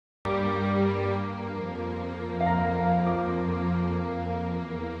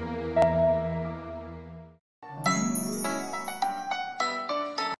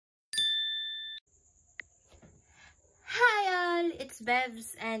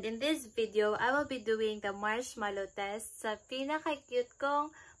Bevs, and in this video, I will be doing the marshmallow test sa pinaka-cute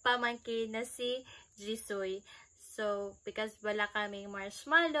kong pamangkin na si Jhysoy. So, because wala kaming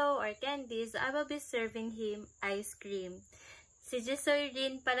marshmallow or candies, I will be serving him ice cream. Si Jhysoy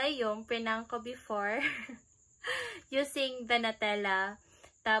rin pala yung prank ko before using the Nutella.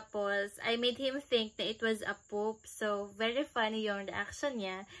 Tapos, I made him think na it was a poop. So, very funny yung reaction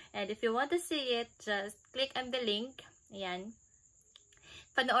niya. And if you want to see it, just click on the link. Ayan.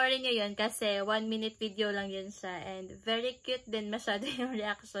 Panoorin nyo yun kasi 1-minute video lang yun siya. And very cute din masyado yung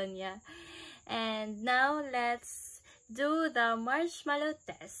reaction niya. And now, let's do the marshmallow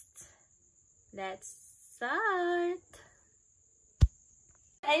test. Let's start!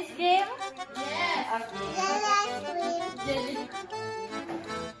 Ice cream? Yes! Okay. Ice cream. Jelly.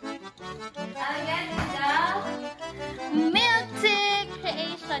 Again, the milk tea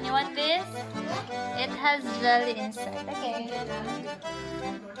creation. You want this? It has jelly inside. Okay.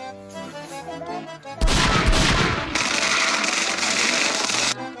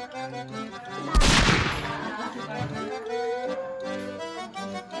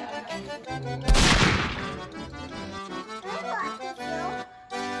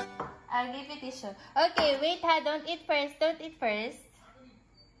 I'll give you tissue. Okay, wait ha. Don't eat first. Don't eat first.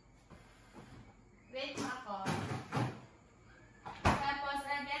 Wait ako. Tapos,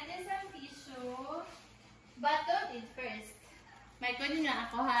 I'll get you some tissue. But don't eat first. May kunin na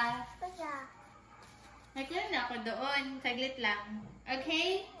ako ha. May kunin na ako doon. Saglit lang.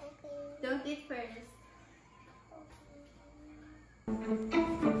 Okay? Okay. Don't eat first.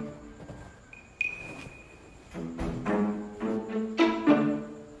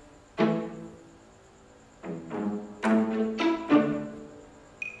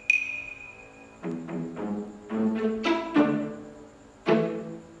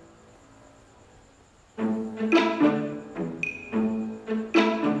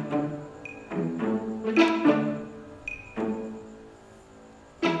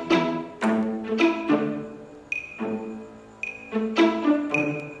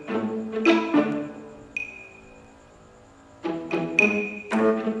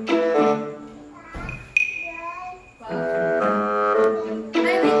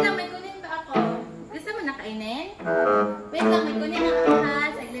 Wait lang, may kunin ako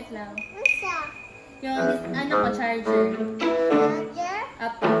ha. Saglit lang. Yung ano ko, charger. Charger?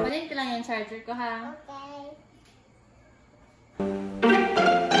 Apo, kunin ko lang yung charger ko ha. Okay.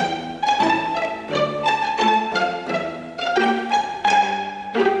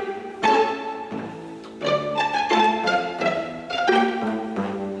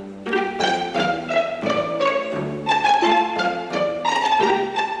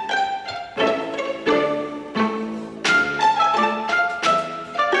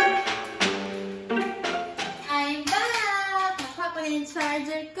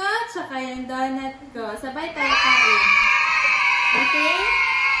 Charger ko, tsaka yung donut ko. Sabay tayo kain. Okay?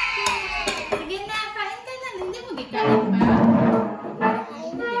 Sige na, kain ka lang. Hindi mo gikain pa.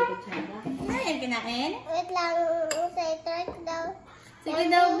 Ay, kinain? Wait lang, sa itart daw. Sige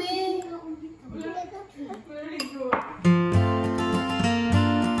daw, Bin. Very good.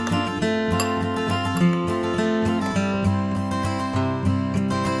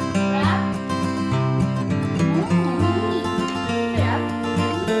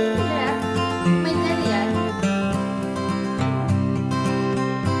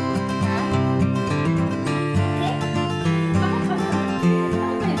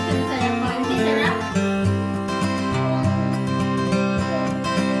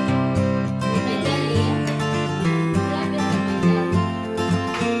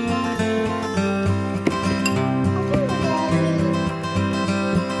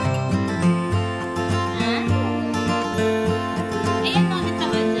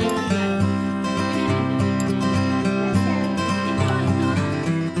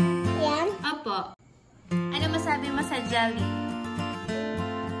 Ano masabi mo sa jelly?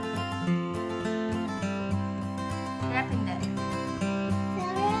 Sarap hindi?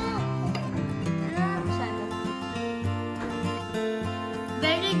 Sarap masyado.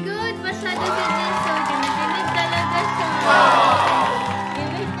 Very good! Masyado si Jhysoy. Ginagilig talaga siya.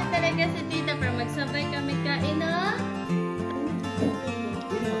 Gilig na talaga si tita para magsabay kami kain, no?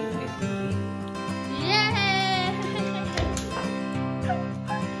 Yay!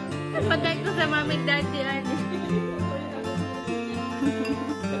 Pagay ko sa mamig daddy, ani.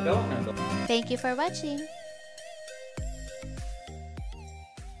 Thank you for watching.